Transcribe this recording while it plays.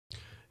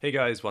Hey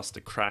guys, what's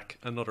the crack?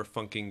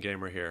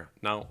 Anotherfunkinggamer here.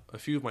 Now, a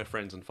few of my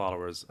friends and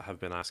followers have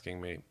been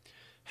asking me,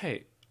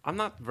 hey, I'm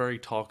not very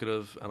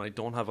talkative and I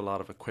don't have a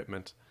lot of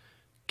equipment.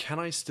 Can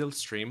I still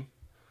stream?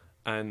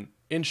 And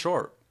in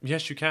short,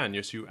 yes, you can.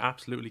 Yes, you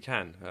absolutely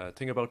can.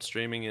 Thing about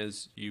streaming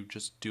is you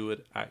just do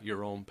it at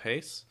your own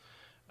pace.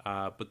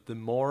 But the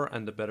more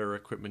and the better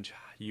equipment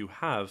you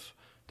have,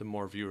 the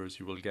more viewers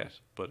you will get.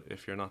 But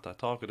if you're not that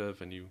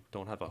talkative and you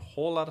don't have a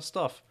whole lot of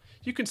stuff,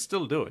 you can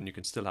still do it and you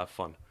can still have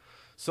fun.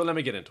 So let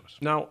me get into it.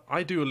 Now,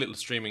 I do a little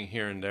streaming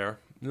here and there.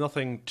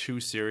 Nothing too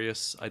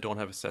serious. I don't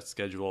have a set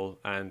schedule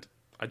and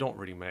I don't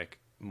really make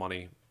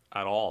money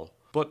at all.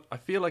 But I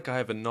feel like I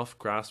have enough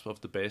grasp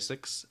of the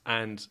basics,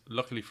 and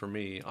luckily for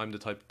me, I'm the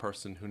type of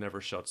person who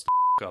never shuts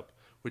the up,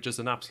 which is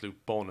an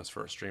absolute bonus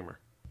for a streamer.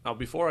 Now,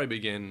 before I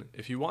begin,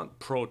 if you want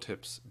pro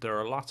tips, there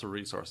are lots of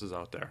resources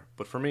out there.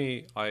 But for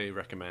me, I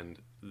recommend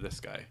this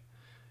guy.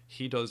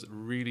 He does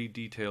really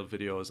detailed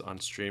videos on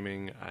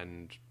streaming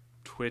and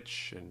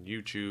Twitch and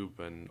YouTube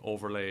and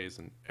overlays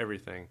and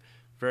everything.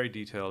 Very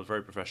detailed,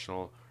 very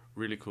professional,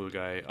 really cool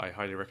guy. I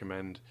highly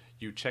recommend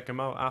you check him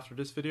out after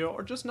this video,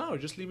 or just now,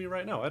 just leave me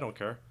right now, I don't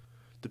care.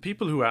 The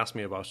people who ask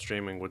me about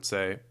streaming would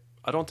say,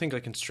 I don't think I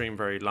can stream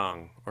very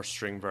long or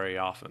stream very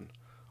often,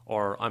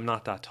 or I'm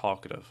not that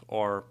talkative,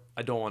 or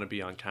I don't want to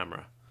be on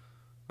camera.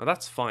 Now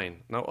that's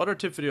fine. Now other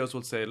tip videos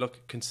will say,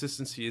 look,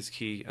 consistency is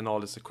key and all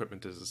this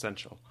equipment is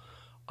essential.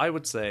 I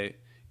would say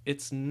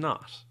it's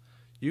not.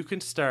 You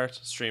can start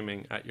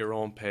streaming at your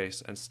own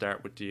pace and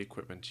start with the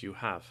equipment you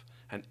have.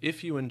 And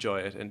if you enjoy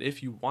it and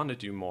if you want to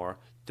do more,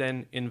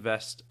 then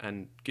invest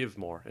and give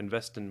more.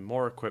 Invest in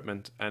more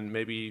equipment and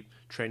maybe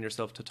train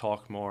yourself to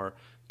talk more,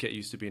 get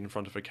used to being in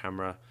front of a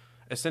camera.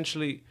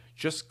 Essentially,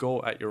 just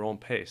go at your own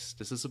pace.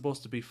 This is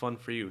supposed to be fun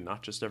for you,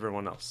 not just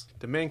everyone else.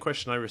 The main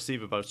question I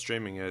receive about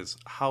streaming is,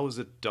 how is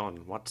it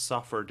done? What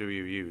software do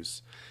you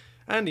use?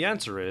 And the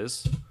answer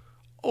is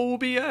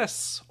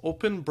OBS.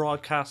 Open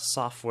Broadcast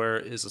Software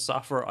is a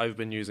software I've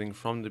been using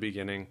from the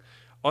beginning.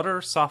 Other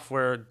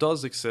software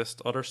does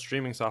exist, other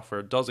streaming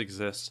software does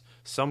exist.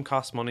 Some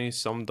cost money,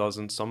 some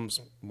doesn't, some's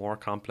more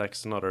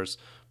complex than others.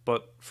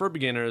 But for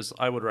beginners,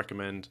 I would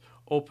recommend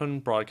Open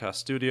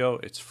Broadcast Studio.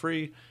 It's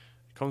free,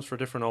 it comes for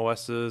different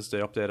OSs, they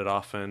update it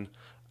often,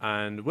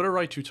 and with a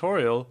right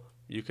tutorial,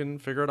 you can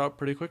figure it out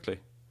pretty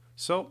quickly.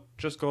 So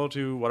just go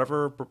to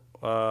whatever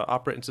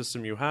operating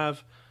system you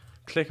have,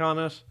 click on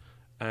it,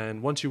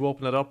 and once you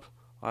open it up,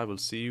 I will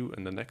see you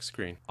in the next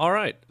screen. All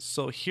right,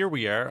 so here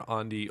we are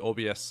on the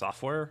OBS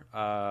software.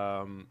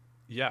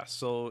 Yeah,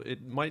 so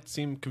it might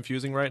seem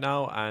confusing right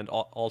now, and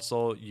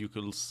also you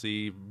could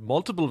see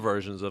multiple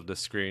versions of this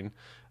screen,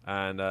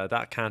 and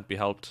that can't be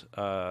helped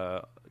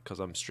because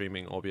I'm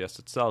streaming OBS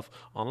itself,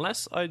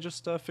 unless I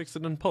just fix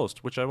it in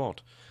post, which I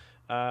won't.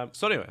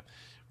 So anyway,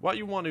 what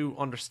you want to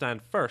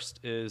understand first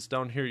is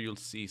down here you'll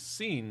see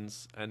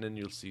scenes and then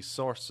you'll see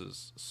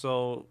sources.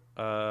 So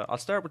I'll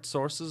start with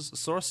sources.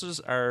 Sources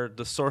are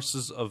the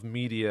sources of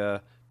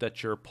media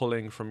that you're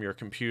pulling from your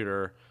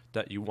computer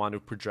that you want to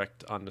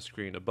project on the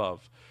screen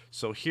above.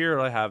 So here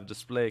I have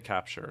display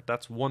capture.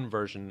 That's one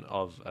version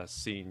of a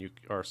scene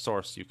or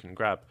source you can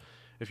grab.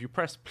 If you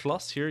press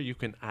plus here, you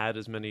can add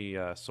as many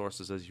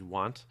sources as you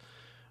want.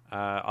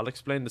 I'll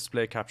explain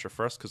display capture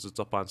first because it's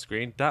up on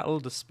screen.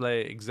 That'll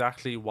display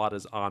exactly what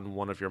is on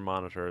one of your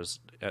monitors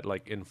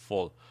like in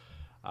full.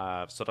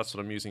 So that's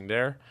what I'm using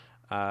there.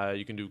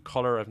 You can do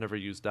color, I've never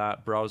used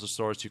that. Browser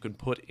source, you can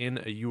put in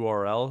a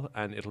URL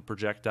and it'll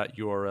project that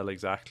URL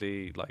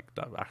exactly like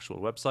that actual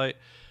website.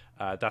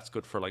 That's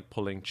good for like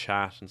pulling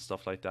chat and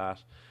stuff like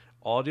that.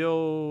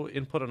 Audio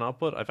input and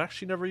output, I've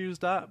actually never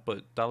used that,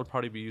 but that'll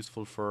probably be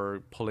useful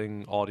for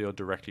pulling audio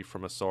directly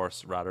from a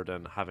source rather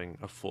than having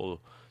a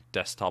full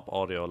desktop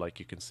audio like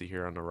you can see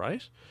here on the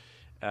right.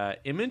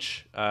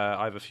 Image,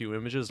 I have a few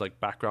images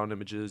like background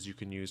images you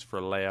can use for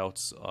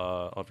layouts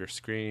of your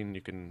screen.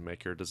 You can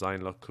make your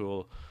design look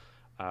cool.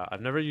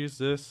 I've never used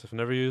this.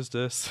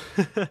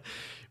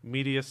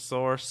 Media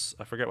source,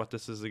 I forget what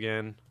this is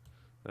again.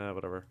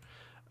 Whatever.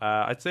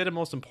 I'd say the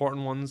most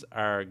important ones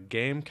are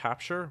game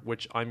capture,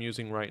 which I'm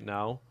using right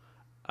now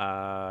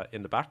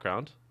in the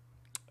background.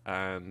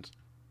 And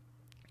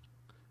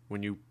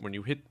when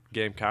you hit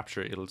game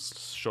capture, it'll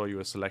show you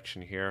a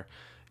selection here.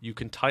 You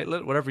can title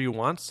it whatever you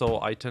want,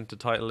 so I tend to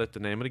title it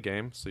the name of the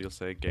game. So you'll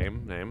say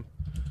game name,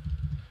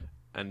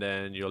 and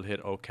then you'll hit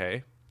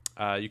OK.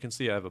 You can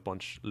see I have a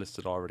bunch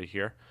listed already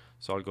here,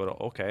 so I'll go to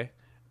OK,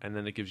 and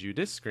then it gives you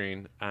this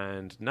screen.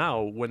 And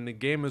now when the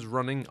game is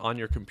running on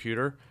your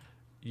computer,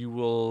 you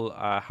will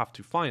have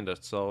to find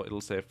it. So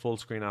it'll say full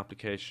screen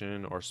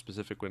application or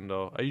specific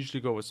window. I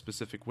usually go with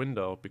specific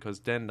window because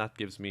then that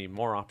gives me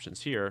more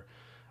options here.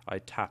 I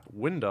tap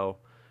window,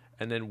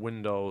 and then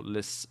window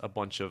lists a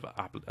bunch of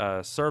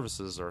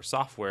services or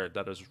software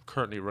that is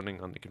currently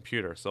running on the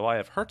computer. So I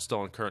have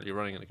Hearthstone currently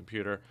running on the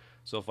computer.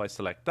 So if I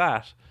select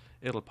that,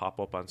 it'll pop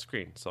up on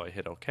screen. So I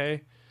hit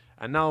OK.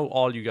 And now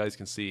all you guys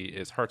can see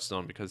is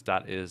Hearthstone because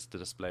that is the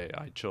display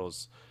I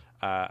chose.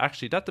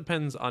 Actually, that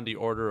depends on the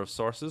order of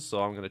sources.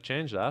 So I'm going to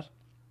change that.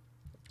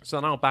 So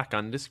now back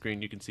on this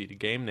screen, you can see the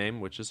game name,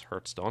 which is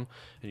Hearthstone,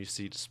 and you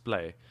see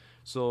display.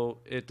 So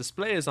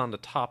display is on the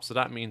top, so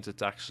that means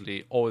it's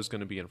actually always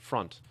going to be in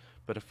front.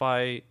 But if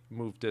I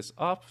move this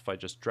up, if I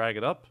just drag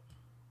it up,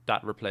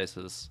 that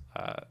replaces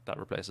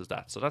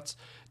that. So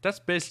that's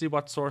basically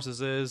what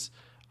sources is.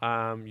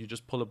 You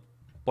just pull a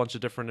bunch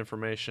of different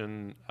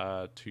information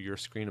to your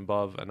screen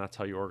above, and that's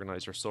how you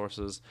organize your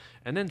sources.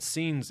 And then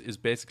scenes is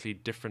basically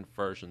different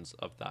versions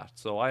of that.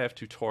 So I have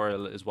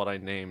tutorial is what I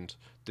named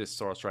this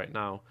source right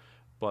now,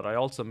 but I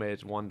also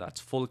made one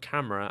that's full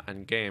camera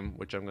and game,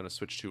 which I'm going to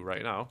switch to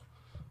right now.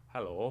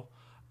 Hello.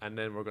 And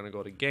then we're going to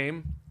go to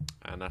game,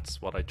 and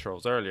that's what I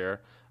chose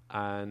earlier.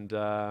 And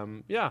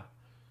yeah,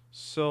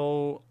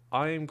 so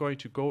I'm going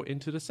to go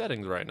into the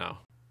settings right now.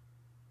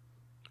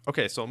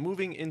 Okay, so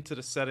moving into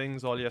the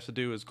settings, all you have to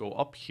do is go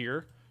up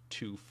here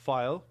to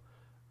File,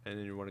 and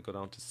then you want to go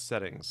down to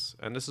Settings.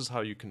 And this is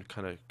how you can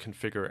kind of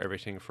configure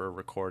everything for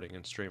recording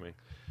and streaming.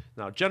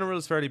 Now, general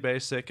is fairly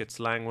basic. It's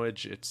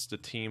language. It's the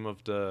theme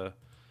of the...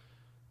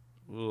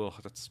 Ugh,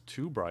 that's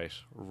too bright.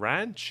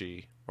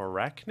 Ranchy or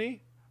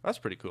Arachne? That's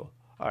pretty cool.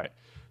 All right.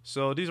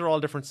 So these are all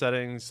different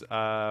settings.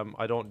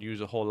 I don't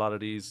use a whole lot of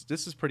these.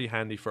 This is pretty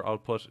handy for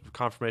output.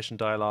 Confirmation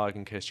dialog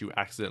in case you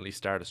accidentally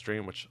start a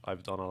stream, which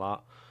I've done a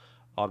lot.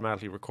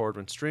 Automatically record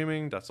when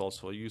streaming. That's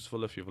also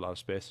useful if you have a lot of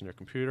space on your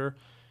computer.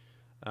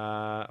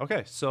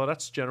 Okay, so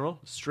that's general.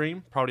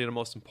 Stream, probably the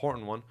most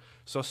important one.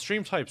 So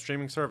stream type,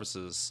 streaming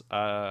services.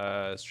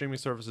 Streaming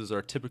services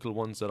are typical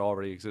ones that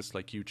already exist,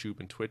 like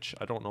YouTube and Twitch.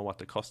 I don't know what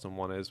the custom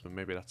one is, but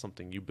maybe that's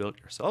something you built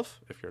yourself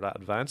if you're that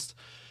advanced.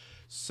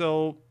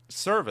 So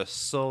service.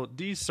 So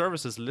these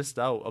services list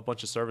out a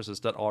bunch of services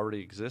that already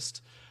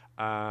exist.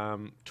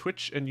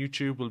 Twitch and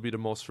YouTube will be the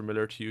most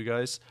familiar to you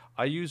guys.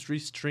 I use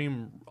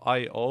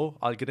Restream.io.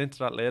 I'll get into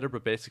that later,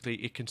 but basically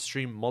it can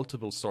stream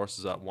multiple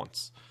sources at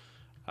once.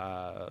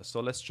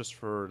 So let's just,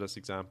 for this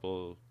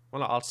example,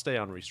 well, I'll stay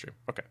on Restream.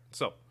 Okay,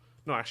 so,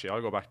 no, actually,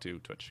 I'll go back to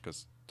Twitch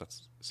because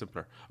that's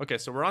simpler. Okay,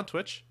 so we're on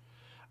Twitch.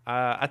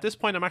 At this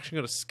point, I'm actually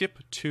going to skip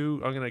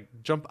to, I'm going to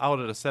jump out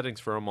of the settings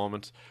for a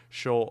moment.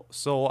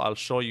 So I'll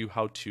show you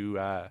how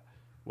to,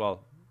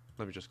 well,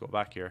 let me just go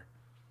back here.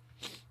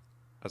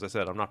 As I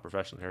said, I'm not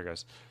professional here,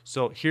 guys.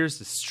 So here's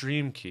the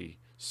stream key.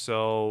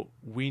 So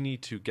we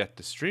need to get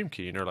the stream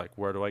key. And you're like,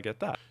 where do I get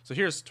that? So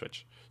here's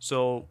Twitch.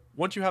 So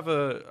once you have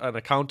an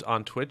account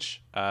on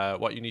Twitch,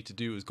 what you need to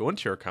do is go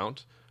into your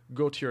account,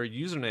 go to your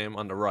username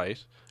on the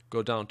right,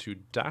 go down to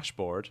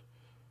dashboard.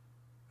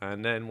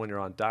 And then when you're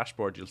on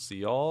dashboard, you'll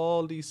see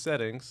all these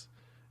settings.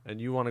 And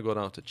you want to go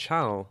down to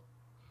channel.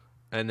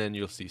 And then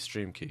you'll see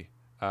stream key.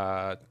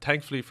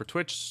 Thankfully for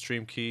Twitch,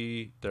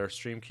 their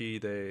stream key,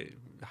 they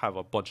have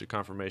a bunch of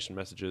confirmation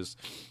messages.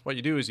 What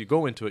you do is you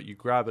go into it, you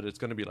grab it, it's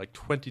going to be like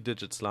 20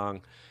 digits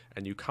long,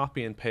 and you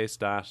copy and paste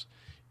that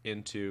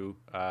into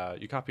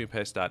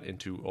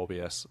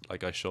OBS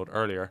like I showed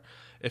earlier.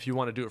 If you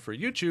want to do it for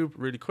YouTube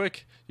really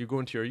quick, you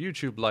go into your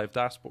YouTube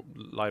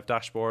live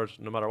dashboard.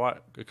 No matter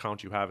what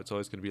account you have, it's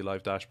always going to be a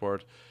live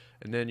dashboard.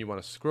 And then you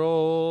want to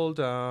scroll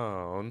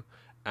down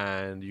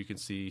and you can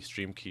see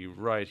stream key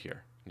right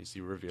here. And you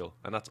see reveal,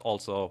 and that's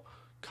also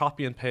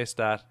copy and paste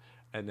that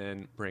and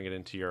then bring it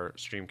into your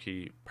stream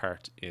key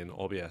part in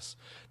OBS.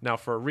 Now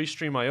for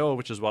Restream.io,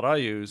 which is what I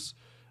use,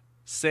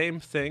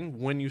 same thing.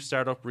 When you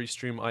start up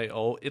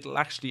Restream.io, it'll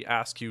actually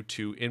ask you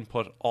to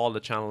input all the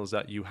channels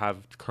that you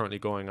have currently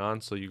going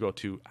on. So you go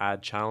to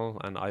add channel,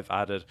 and I've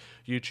added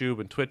YouTube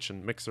and Twitch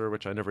and Mixer,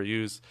 which I never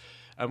use.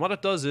 And what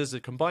it does is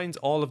it combines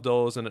all of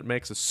those and it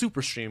makes a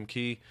super stream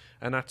key,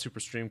 and that super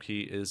stream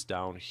key is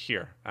down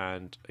here.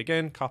 And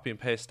again, copy and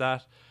paste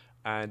that,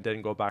 and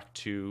then go back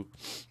to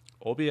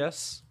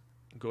OBS,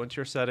 go into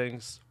your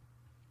settings,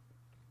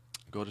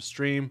 go to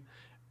stream,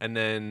 and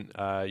then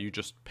you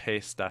just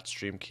paste that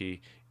stream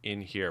key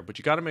in here. But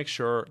you got to make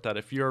sure that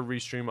if you're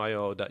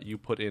Restream.io, that you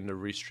put in the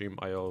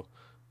Restream.io,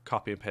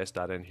 copy and paste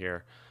that in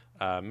here.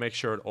 Make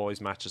sure it always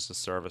matches the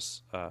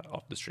service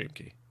of the stream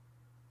key.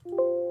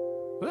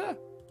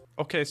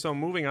 Okay, so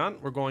moving on,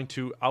 we're going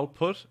to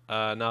output.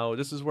 Now,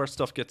 this is where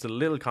stuff gets a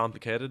little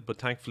complicated, but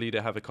thankfully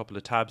they have a couple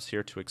of tabs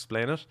here to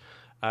explain it.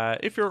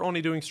 If you're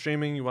only doing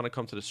streaming, you want to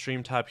come to the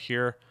stream tab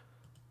here.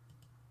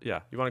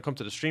 Yeah, you want to come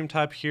to the stream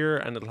tab here,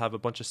 and it'll have a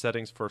bunch of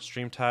settings for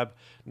stream tab.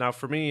 Now,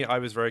 for me, I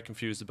was very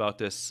confused about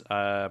this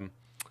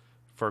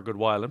for a good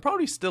while, and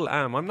probably still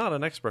am. I'm not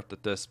an expert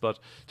at this, but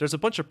there's a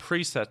bunch of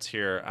presets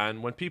here,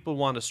 and when people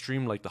want to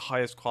stream like the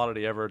highest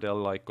quality ever, they'll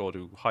like go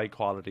to high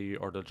quality,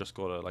 or they'll just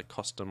go to like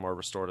custom or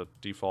restore to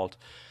default.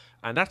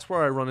 And that's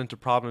where I run into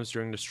problems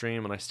during the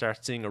stream, and I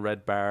start seeing a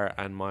red bar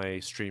and my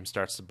stream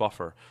starts to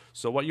buffer.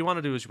 So what you want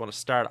to do is you want to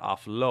start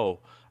off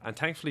low, and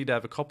thankfully they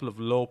have a couple of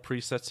low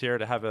presets here.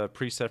 They have a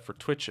preset for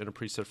Twitch and a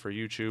preset for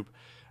YouTube,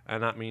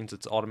 and that means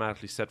it's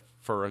automatically set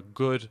for a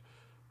good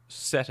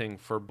setting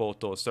for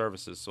both those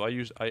services. So I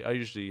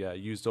usually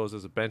use those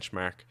as a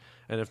benchmark,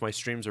 and if my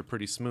streams are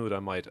pretty smooth, I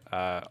might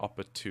up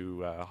it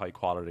to high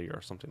quality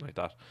or something like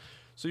that.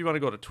 So you want to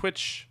go to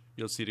Twitch,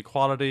 you'll see the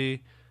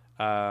quality.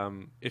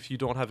 If you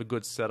don't have a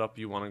good setup,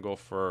 you want to go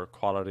for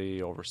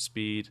quality over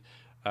speed.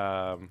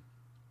 I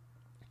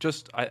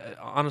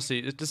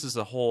honestly, this is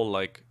a whole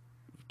like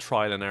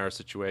trial and error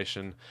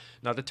situation.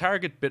 Now, the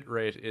target bit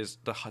rate is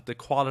the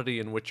quality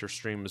in which your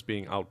stream is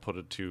being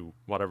outputted to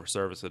whatever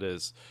service it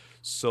is.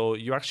 So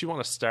you actually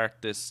want to start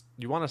this.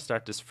 You want to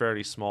start this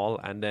fairly small,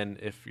 and then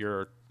if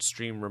your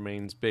stream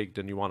remains big,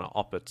 then you want to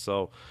up it.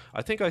 So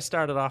I think I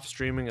started off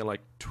streaming at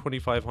like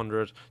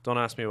 2500. Don't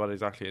ask me what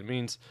exactly it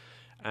means.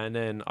 And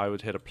then I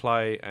would hit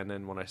apply, and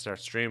then when I start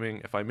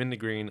streaming, if I'm in the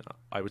green,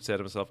 I would say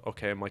to myself,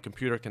 okay, my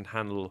computer can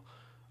handle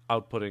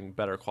outputting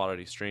better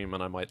quality stream,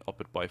 and I might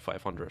up it by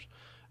 500.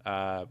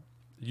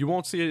 You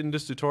won't see it in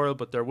this tutorial,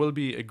 but there will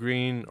be a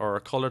green or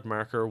a colored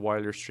marker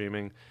while you're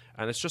streaming,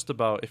 and it's just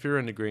about, if you're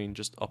in the green,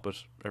 just up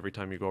it every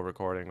time you go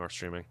recording or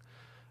streaming.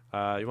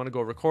 You want to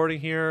go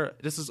recording here.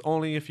 This is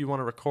only if you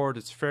want to record.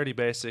 It's fairly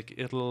basic.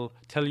 It'll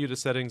tell you the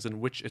settings in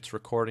which it's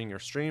recording your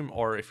stream,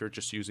 or if you're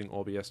just using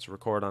OBS to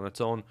record on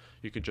its own,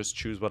 you can just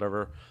choose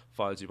whatever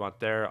files you want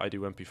there. I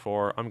do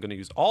MP4. I'm going to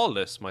use all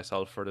this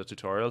myself for the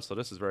tutorial, so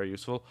this is very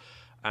useful.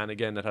 And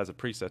again, it has a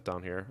preset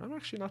down here. I'm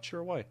actually not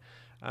sure why.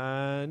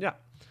 And yeah,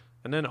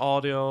 and then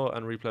audio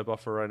and replay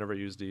buffer. I never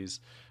use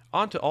these.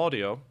 On to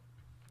audio.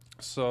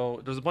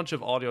 So there's a bunch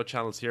of audio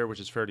channels here, which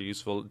is fairly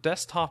useful.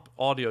 Desktop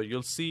audio,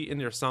 you'll see in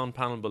your sound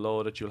panel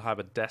below that you'll have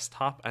a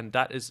desktop, and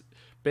that is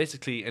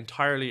basically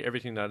entirely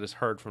everything that is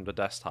heard from the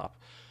desktop.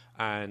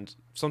 And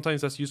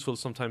sometimes that's useful,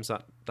 sometimes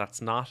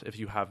that's not. If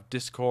you have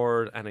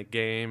Discord and a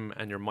game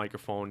and your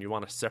microphone, you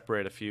want to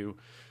separate a few.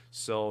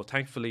 So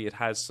thankfully it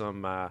has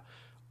some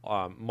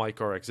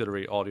mic or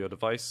auxiliary audio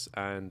device,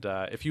 and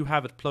if you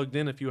have it plugged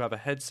in, if you have a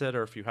headset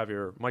or if you have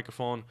your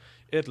microphone,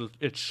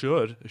 it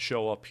should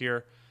show up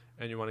here,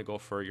 and you want to go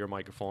for your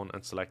microphone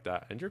and select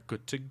that, and you're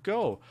good to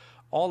go.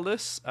 All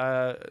this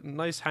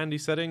nice handy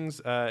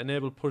settings,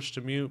 enable push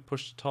to mute,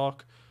 push to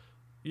talk.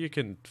 You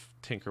can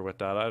tinker with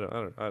that. I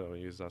don't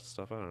use that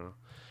stuff. I don't know.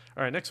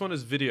 All right, next one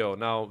is video.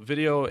 Now,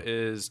 video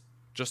is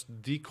just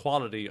the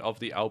quality of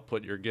the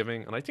output you're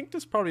giving, and I think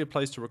this probably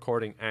applies to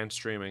recording and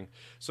streaming.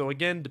 So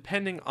again,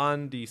 depending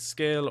on the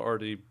scale or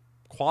the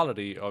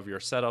quality of your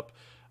setup,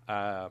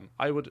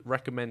 I would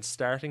recommend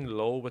starting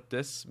low with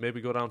this.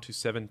 Maybe go down to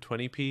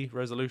 720p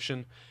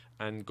resolution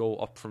and go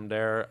up from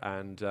there.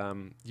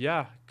 And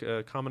yeah,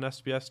 common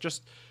SPS,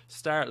 just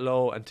start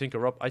low and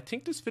tinker up. I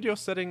think this video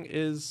setting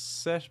is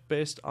set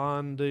based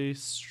on the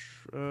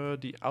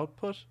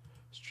output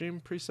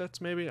stream presets.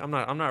 Maybe I'm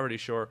not really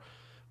sure.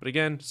 But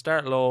again,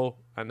 start low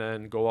and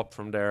then go up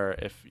from there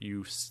if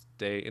you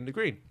stay in the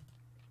green.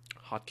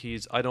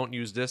 Hotkeys, I don't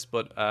use this,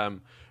 but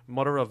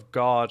Mother of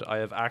God, I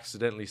have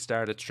accidentally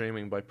started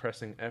streaming by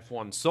pressing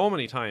F1 so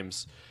many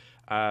times.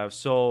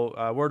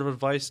 So word of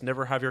advice,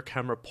 never have your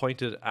camera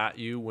pointed at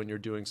you when you're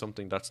doing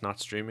something that's not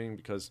streaming,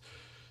 because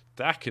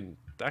that can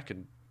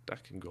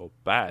go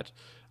bad.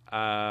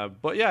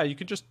 But yeah, you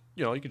could just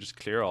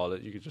clear all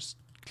it. You could just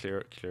clear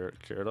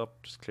it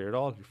up, just clear it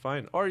all, you're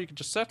fine. Or you can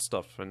just set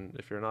stuff, and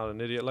if you're not an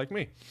idiot like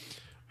me.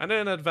 And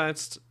then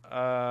advanced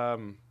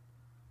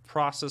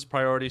process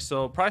priority.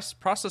 So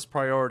process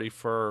priority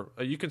for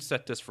you can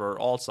set this for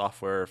all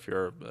software. If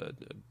you're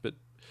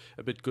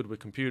a bit good with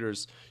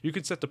computers, you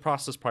can set the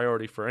process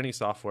priority for any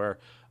software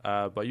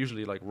by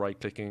usually like right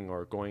clicking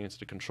or going into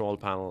the control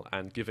panel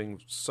and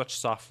giving such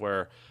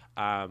software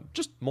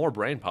just more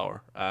brain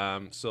power.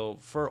 So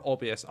for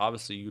OBS,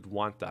 obviously you'd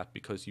want that,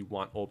 because you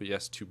want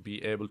OBS to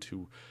be able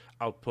to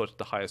output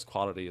the highest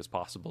quality as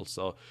possible.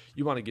 So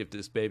you want to give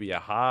this baby a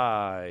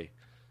high,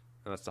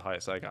 and that's the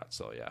highest I got.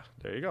 So yeah,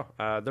 there you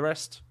go. The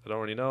rest, I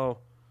don't really know,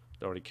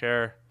 don't really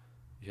care.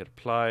 You hit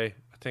apply.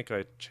 I think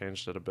I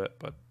changed it a bit,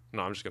 but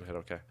no, I'm just gonna hit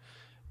OK.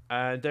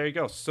 And there you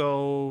go.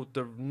 So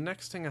the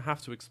next thing I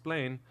have to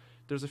explain,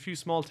 there's a few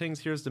small things.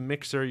 Here's the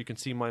mixer. You can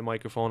see my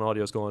microphone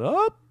audio is going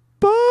up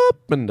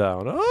and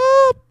down,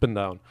 up and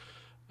down.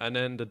 And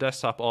then the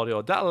desktop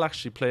audio, that'll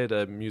actually play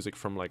the music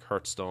from like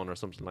Hearthstone or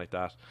something like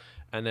that.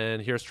 And then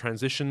here's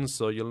transitions.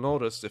 So you'll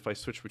notice if I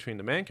switch between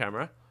the main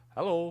camera,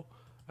 hello,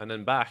 and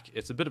then back,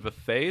 it's a bit of a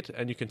fade,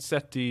 and you can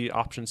set the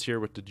options here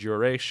with the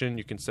duration.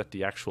 You can set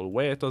the actual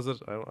way it does it.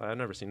 I've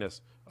never seen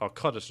this. Oh,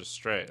 cut is just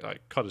straight.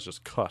 Like, cut is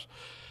just cut.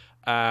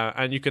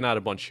 And you can add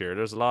a bunch here.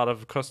 There's a lot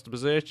of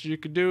customization you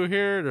can do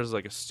here. There's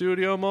like a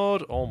studio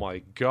mode. Oh my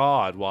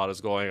god, what is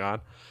going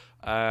on?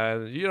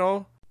 You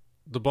know,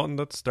 the button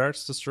that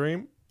starts the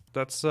stream.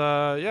 That's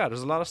yeah,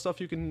 there's a lot of stuff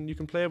you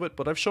can play with,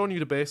 but I've shown you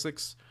the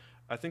basics.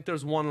 I think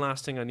there's one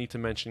last thing I need to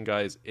mention,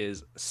 guys,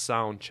 is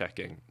sound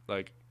checking.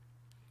 Like,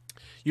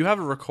 you have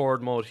a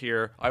record mode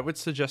here. I would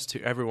suggest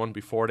to everyone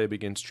before they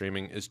begin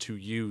streaming is to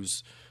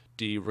use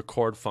the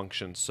record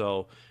function.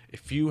 So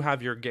if you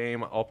have your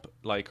game up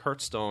like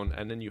Hearthstone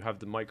and then you have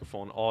the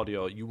microphone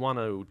audio, you want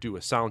to do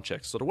a sound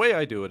check. So the way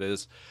I do it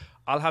is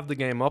I'll have the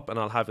game up and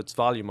I'll have its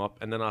volume up,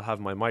 and then I'll have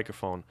my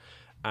microphone.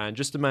 And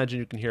just imagine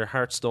you can hear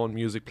Hearthstone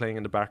music playing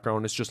in the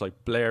background. It's just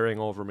like blaring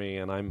over me,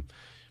 and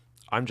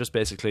I'm just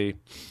basically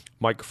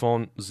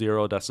microphone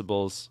 0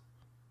 decibels,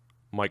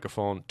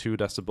 microphone 2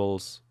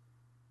 decibels,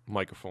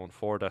 microphone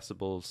 4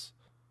 decibels,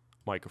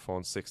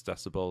 microphone 6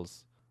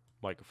 decibels,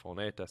 microphone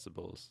 8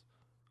 decibels,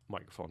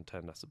 microphone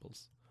 10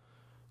 decibels.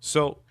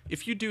 So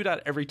if you do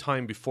that every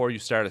time before you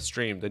start a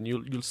stream, then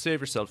you'll save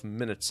yourself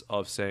minutes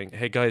of saying,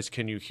 "Hey guys,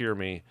 can you hear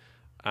me?"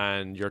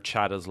 And your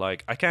chat is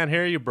like, "I can't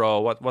hear you,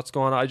 bro. What's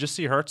going on? I just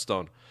see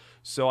Hearthstone."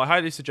 So I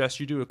highly suggest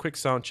you do a quick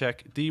sound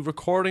check. The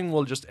recording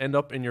will just end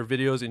up in your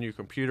videos in your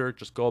computer.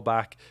 Just go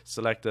back,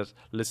 select it,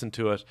 listen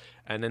to it,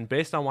 and then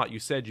based on what you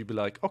said, you'd be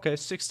like, okay,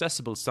 6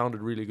 decibels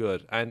sounded really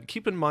good. And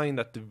keep in mind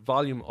that the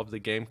volume of the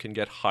game can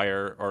get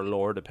higher or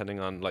lower depending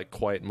on like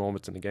quiet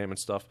moments in the game and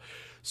stuff.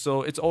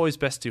 So it's always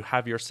best to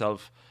have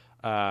yourself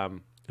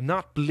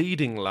not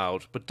bleeding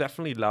loud, but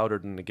definitely louder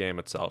than the game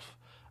itself.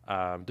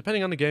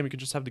 Depending on the game, you can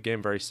just have the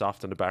game very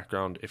soft in the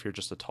background if you're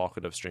just a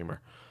talkative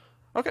streamer.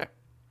 Okay.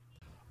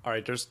 All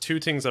right, there's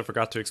 2 things I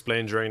forgot to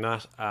explain during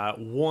that.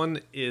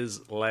 One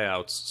is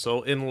layouts.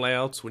 So in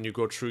layouts, when you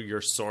go through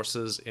your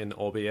sources in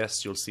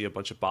OBS, you'll see a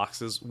bunch of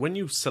boxes. When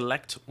you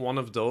select one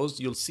of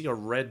those, you'll see a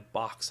red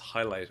box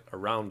highlight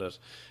around it,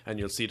 and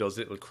you'll see those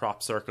little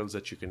crop circles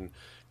that you can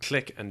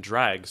click and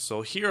drag.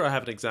 So here I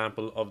have an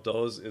example of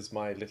those is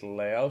my little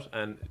layout,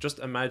 and just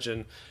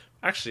imagine,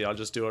 actually I'll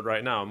just do it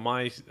right now.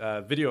 My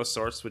video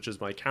source, which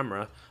is my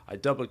camera, I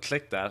double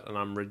click that and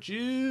I'm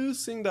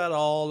reducing that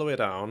all the way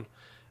down.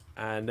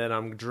 And then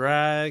I'm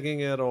dragging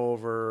it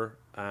over,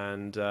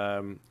 and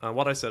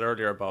what I said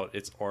earlier about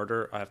its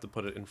order, I have to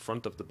put it in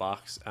front of the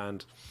box.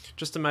 And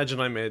just imagine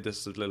I made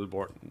this a little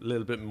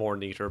bit more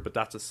neater, but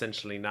that's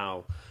essentially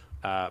now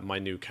my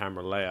new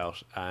camera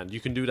layout. And you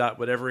can do that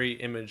with every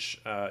image.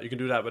 You can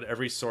do that with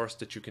every source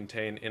that you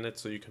contain in it.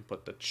 So you can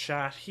put the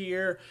chat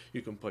here,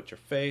 you can put your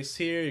face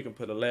here, you can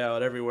put a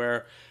layout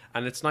everywhere.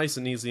 And it's nice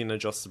and easy and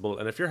adjustable.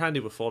 And if you're handy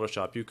with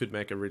Photoshop, you could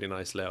make a really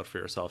nice layout for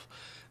yourself.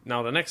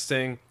 Now the next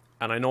thing,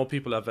 and I know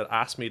people have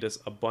asked me this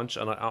a bunch,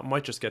 and I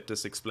might just get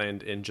this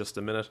explained in just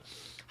a minute.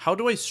 How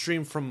do I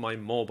stream from my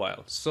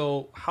mobile?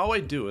 So how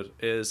I do it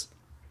is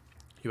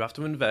you have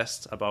to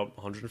invest about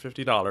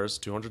 $150,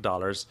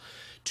 $200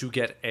 to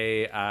get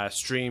a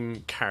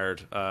stream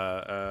card.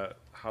 I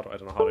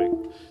don't know how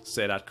to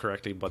say that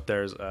correctly, but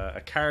there's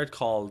a card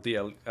called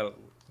the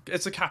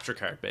it's a capture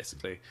card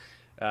basically,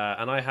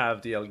 and I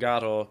have the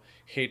Elgato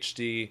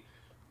HD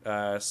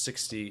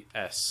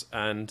 60S,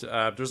 and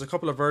there's a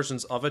couple of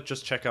versions of it.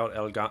 Just check out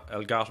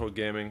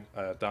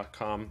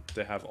elgatogaming.com.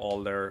 They have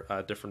all their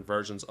different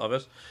versions of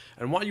it.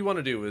 And what you want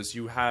to do is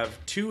you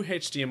have 2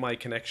 HDMI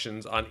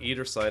connections on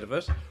either side of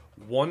it.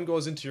 One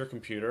goes into your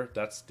computer,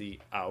 that's the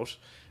out,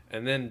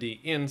 and then the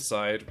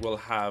inside will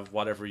have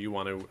whatever you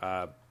want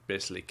to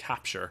basically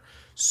capture.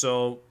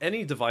 So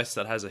any device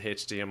that has a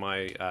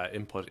HDMI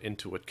input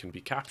into it can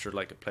be captured,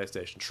 like a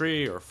PlayStation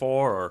 3 or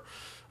 4 or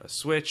a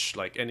Switch,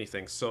 like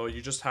anything. So you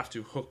just have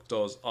to hook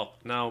those up.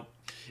 Now,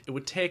 it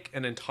would take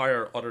an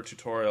entire other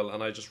tutorial,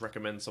 and I just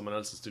recommend someone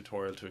else's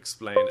tutorial to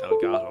explain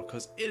Elgato,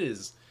 because it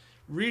is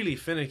really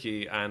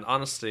finicky, and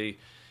honestly,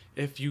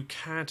 if you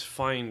can't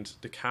find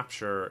the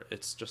capture,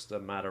 it's just a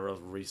matter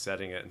of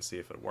resetting it and see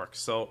if it works.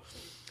 So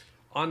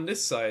on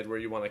this side where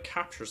you want to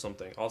capture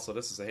something, also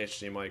this is a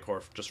HDMI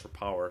cord just for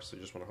power, so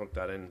you just want to hook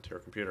that into your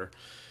computer.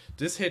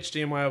 This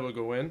HDMI will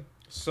go in.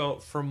 So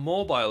for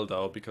mobile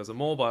though, because a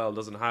mobile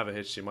doesn't have a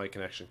HDMI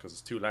connection because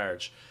it's too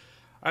large,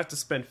 I have to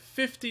spend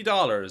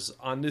 $50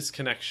 on this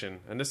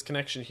connection. And this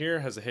connection here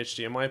has a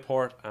HDMI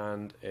port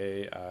and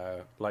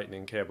a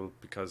lightning cable,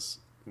 because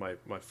my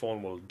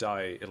phone will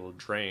die, it'll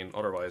drain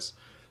otherwise.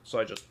 So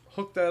I just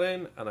hook that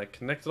in and I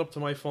connect it up to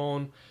my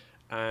phone,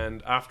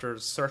 and after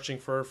searching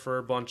for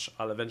a bunch,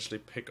 I'll eventually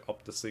pick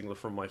up the signal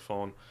from my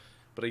phone.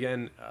 But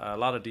again, a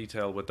lot of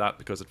detail with that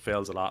because it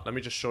fails a lot. Let me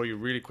just show you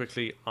really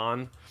quickly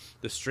on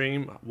the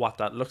stream what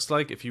that looks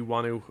like. If you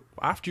want to,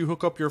 after you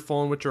hook up your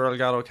phone with your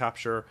Elgato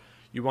capture,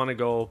 you want to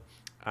go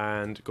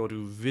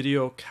to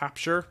video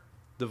capture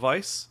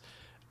device,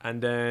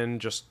 and then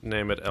just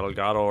name it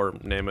Elgato or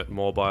name it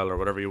mobile or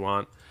whatever you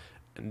want.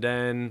 And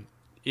then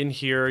in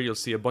here you'll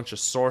see a bunch of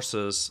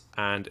sources,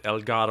 and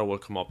Elgato will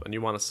come up, and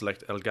you want to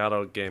select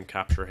Elgato Game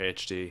Capture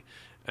HD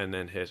and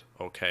then hit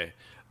OK.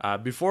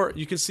 Before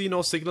you can see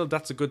no signal,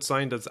 that's a good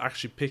sign that it's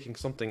actually picking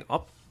something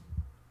up,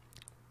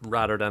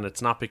 rather than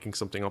it's not picking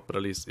something up, but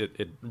at least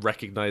it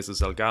recognizes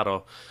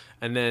Elgato.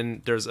 And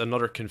then there's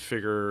another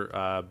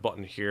configure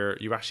button here.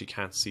 You actually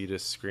can't see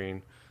this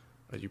screen.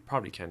 You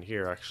probably can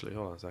here actually.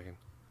 Hold on a second.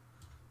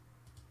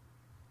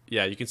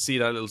 Yeah, you can see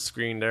that little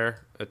screen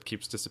there. It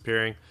keeps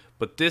disappearing.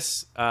 But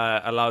this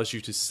allows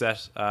you to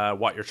set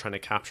what you're trying to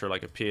capture,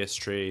 like a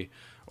PS3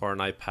 or an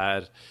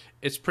iPad.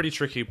 It's pretty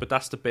tricky, but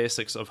that's the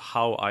basics of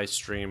how I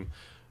stream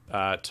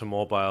to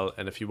mobile.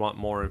 And if you want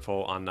more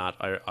info on that,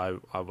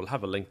 I will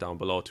have a link down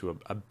below to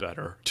a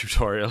better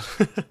tutorial.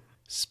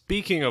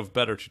 Speaking of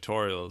better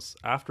tutorials,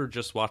 after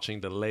just watching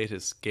the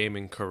latest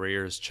gaming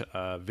careers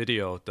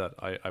video that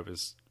I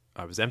was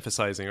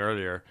emphasizing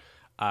earlier,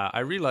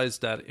 I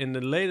realized that in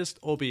the latest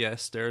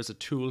OBS there's a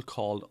tool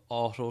called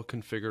Auto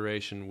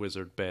Configuration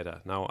Wizard Beta.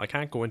 Now I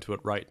can't go into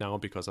it right now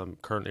because I'm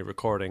currently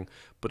recording,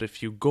 but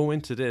if you go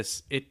into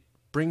this, it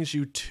brings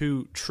you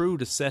through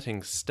the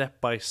settings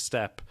step by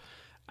step,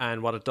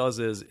 and what it does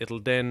is it'll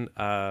then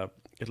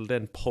it'll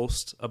then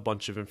post a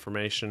bunch of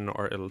information,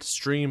 or it'll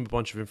stream a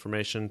bunch of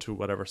information to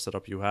whatever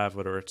setup you have,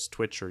 whether it's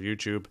Twitch or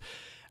YouTube,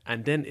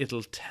 and then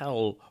it'll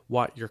tell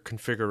what your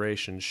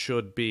configuration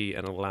should be,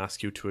 and it'll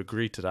ask you to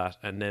agree to that,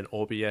 and then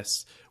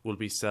OBS will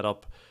be set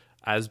up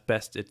as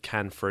best it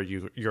can for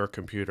your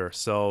computer.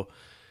 So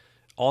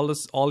all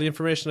the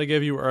information I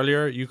gave you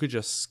earlier, you could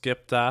just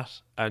skip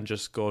that and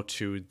just go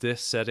to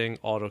this setting,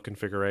 auto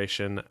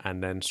configuration,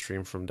 and then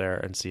stream from there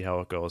and see how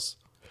it goes.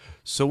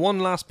 So one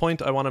last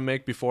point I want to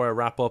make before I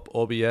wrap up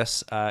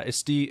OBS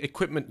is the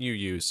equipment you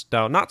use.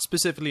 Now, not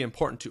specifically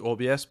important to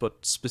OBS,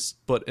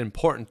 but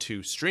important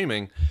to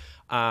streaming.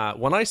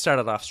 When I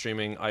started off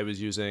streaming, I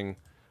was using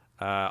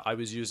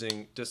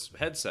this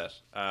headset.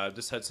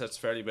 This headset's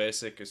fairly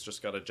basic. It's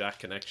just got a jack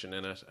connection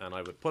in it, and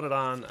I would put it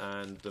on,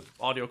 and the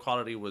audio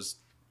quality was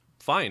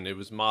fine. It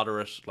was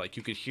moderate, like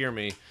you could hear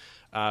me.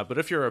 But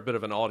if you're a bit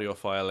of an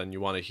audiophile and you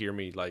want to hear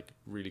me like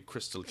really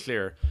crystal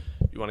clear,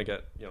 you want to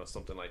get, you know,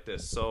 something like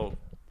this. So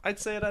I'd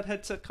say that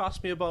headset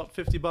cost me about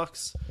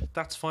 $50.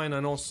 That's fine. I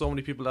know so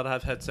many people that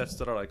have headsets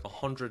that are like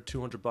 $100,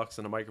 $200,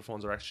 and the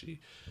microphones are actually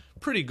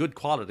pretty good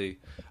quality.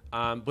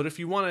 But if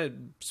you want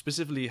to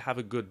specifically have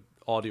a good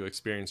audio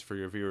experience for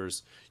your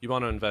viewers, you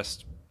want to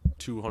invest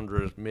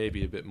 $200,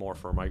 maybe a bit more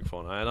for a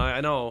microphone. And I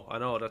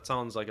know that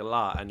sounds like a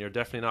lot, and you're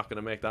definitely not going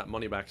to make that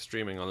money back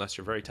streaming unless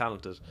you're very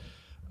talented.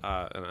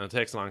 And it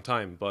takes a long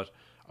time, but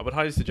I would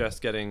highly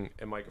suggest getting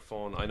a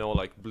microphone. I know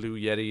like Blue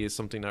Yeti is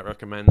something that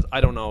recommends. I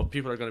don't know.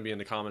 People are going to be in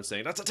the comments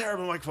saying that's a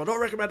terrible microphone.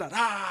 Don't recommend that.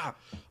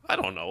 I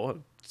don't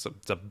know.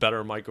 It's a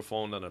better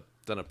microphone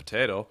than a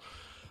potato.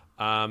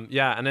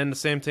 Yeah, and then the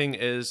same thing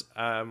is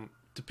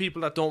to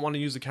people that don't want to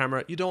use the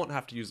camera. You don't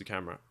have to use the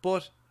camera,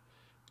 but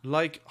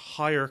like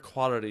higher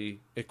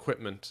quality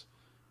equipment,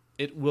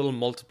 it will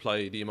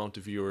multiply the amount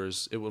of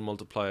viewers. It will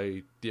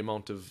multiply the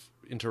amount of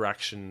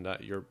interaction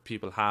that your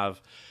people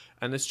have,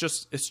 and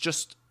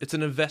it's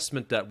an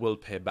investment that will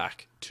pay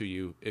back to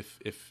you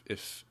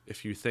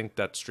if you think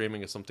that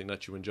streaming is something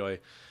that you enjoy.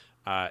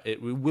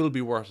 It will be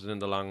worth it in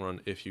the long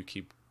run if you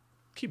keep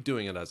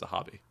doing it as a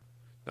hobby.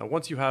 Now,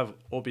 once you have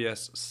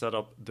OBS set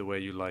up the way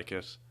you like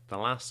it, the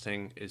last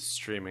thing is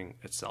streaming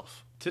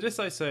itself. To this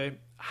I say,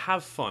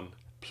 have fun.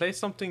 Play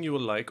something you will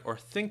like or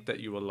think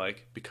that you will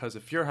like, because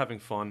if you're having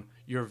fun,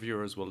 your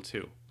viewers will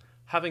too.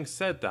 Having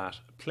said that,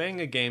 playing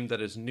a game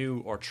that is new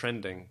or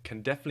trending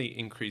can definitely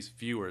increase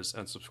viewers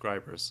and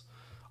subscribers.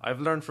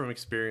 I've learned from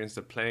experience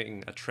that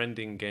playing a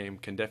trending game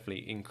can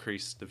definitely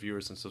increase the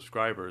viewers and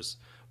subscribers,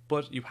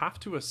 but you have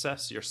to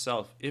assess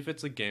yourself if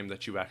it's a game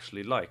that you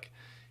actually like.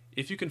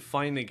 If you can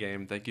find a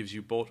game that gives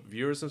you both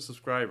viewers and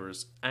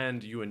subscribers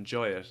and you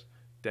enjoy it,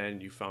 then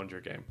you found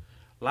your game.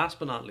 Last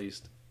but not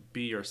least,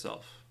 be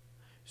yourself.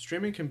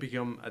 Streaming can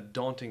become a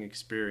daunting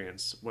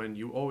experience when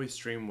you always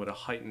stream with a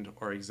heightened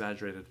or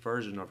exaggerated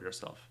version of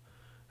yourself.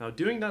 Now,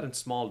 doing that in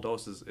small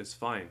doses is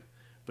fine,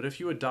 but if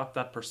you adopt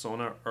that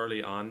persona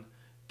early on,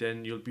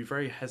 then you'll be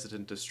very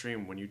hesitant to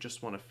stream when you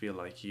just want to feel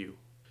like you.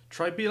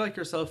 Try be like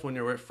yourself when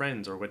you're with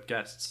friends or with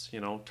guests, you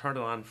know, turn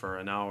it on for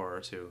an hour or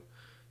two.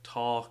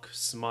 Talk,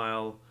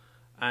 smile,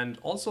 and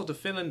also to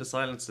fill in the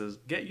silences,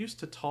 get used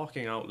to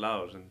talking out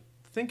loud and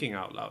thinking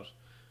out loud.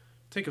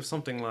 Think of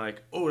something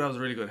like, oh, that was a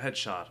really good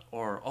headshot,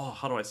 or, oh,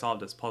 how do I solve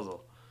this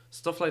puzzle?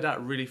 Stuff like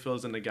that really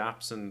fills in the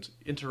gaps and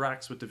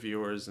interacts with the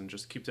viewers and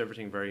just keeps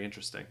everything very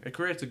interesting. It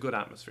creates a good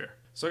atmosphere.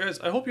 So guys,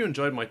 I hope you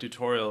enjoyed my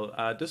tutorial.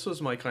 This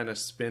was my kind of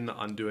spin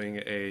on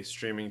doing a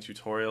streaming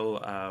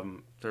tutorial.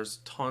 There's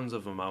tons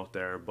of them out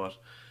there, but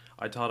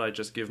I thought I'd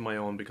just give my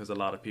own because a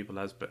lot of people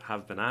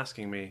have been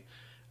asking me.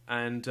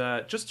 And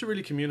just to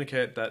really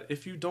communicate that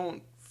if you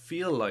don't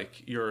feel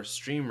like you're a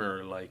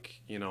streamer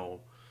like, you know,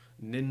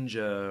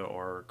 Ninja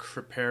or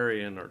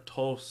Kriparian or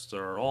Toast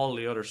or all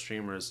the other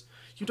streamers,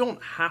 you don't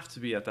have to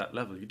be at that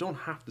level. You don't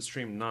have to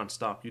stream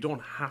non-stop. You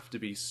don't have to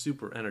be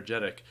super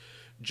energetic.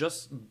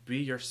 Just be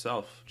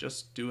yourself.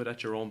 Just do it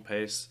at your own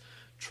pace.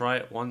 Try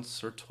it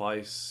once or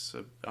twice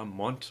a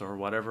month or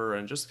whatever,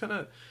 and just kind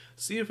of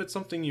see if it's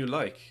something you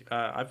like.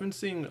 I've been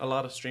seeing a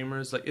lot of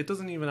streamers, like, it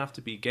doesn't even have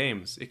to be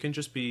games. It can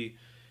just be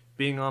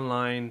being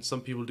online.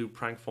 Some people do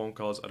prank phone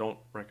calls. I don't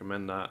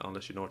recommend that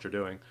unless you know what you're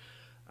doing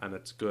and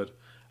it's good.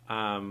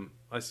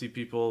 I see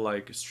people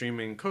like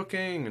streaming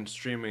cooking and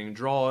streaming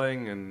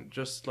drawing, and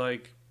just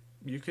like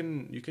you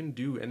can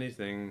do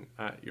anything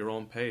at your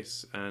own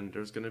pace, and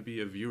there's going to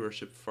be a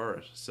viewership for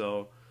it.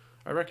 So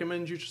I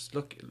recommend you just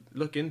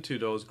look into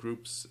those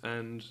groups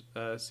and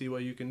see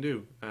what you can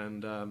do.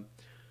 And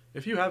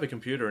if you have a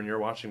computer and you're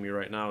watching me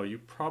right now, you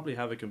probably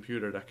have a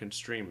computer that can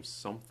stream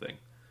something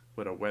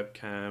with a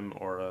webcam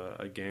or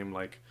a game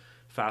like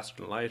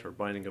Faster Than Light or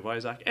Binding of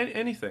Isaac.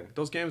 Anything.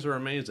 Those games are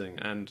amazing,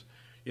 and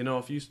you know,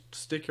 if you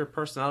stick your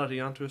personality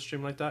onto a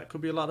stream like that, it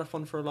could be a lot of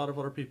fun for a lot of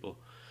other people.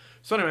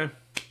 So anyway,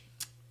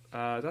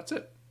 that's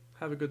it.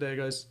 Have a good day,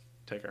 guys.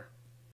 Take care.